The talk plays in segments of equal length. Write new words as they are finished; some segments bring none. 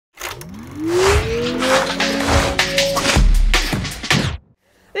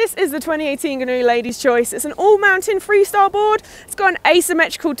is the 2018 GNU Ladies' Choice. It's an all-mountain freestyle board. It's got an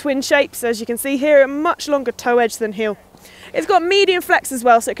asymmetrical twin shape, so as you can see here, a much longer toe edge than heel. It's got medium flex as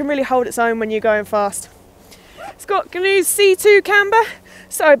well, so it can really hold its own when you're going fast. It's got GNU's C2 camber,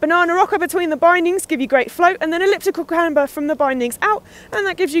 so banana rocker between the bindings give you great float, and then elliptical camber from the bindings out, and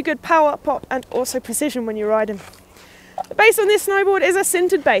that gives you good power, pop, and also precision when you're riding. The base on this snowboard is a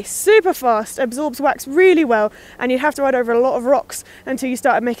sintered base, super fast, absorbs wax really well, and you'd have to ride over a lot of rocks until you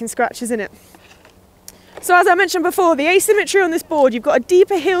started making scratches in it. So as I mentioned before, the asymmetry on this board, you've got a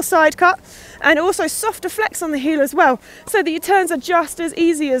deeper heel side cut and also softer flex on the heel as well, so that your turns are just as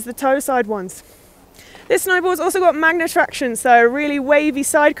easy as the toe side ones. This snowboard's also got magna traction, so a really wavy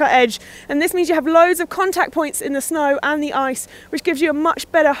side cut edge, and this means you have loads of contact points in the snow and the ice, which gives you a much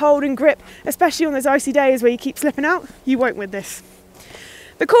better hold and grip, especially on those icy days where you keep slipping out. You won't with this.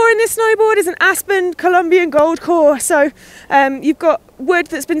 The core in this snowboard is an Aspen Colombian gold core, so you've got wood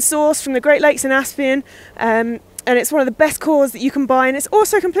that's been sourced from the Great Lakes in Aspen, and it's one of the best cores that you can buy, and it's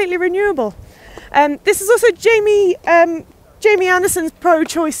also completely renewable. This is also Jamie Anderson's Pro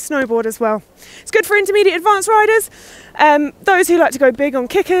Choice snowboard as well. It's good for intermediate advanced riders, those who like to go big on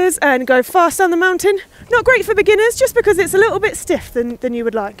kickers and go fast down the mountain. Not great for beginners, just because it's a little bit stiff than you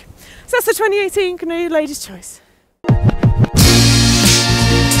would like. So that's the 2018 GNU Ladies' Choice.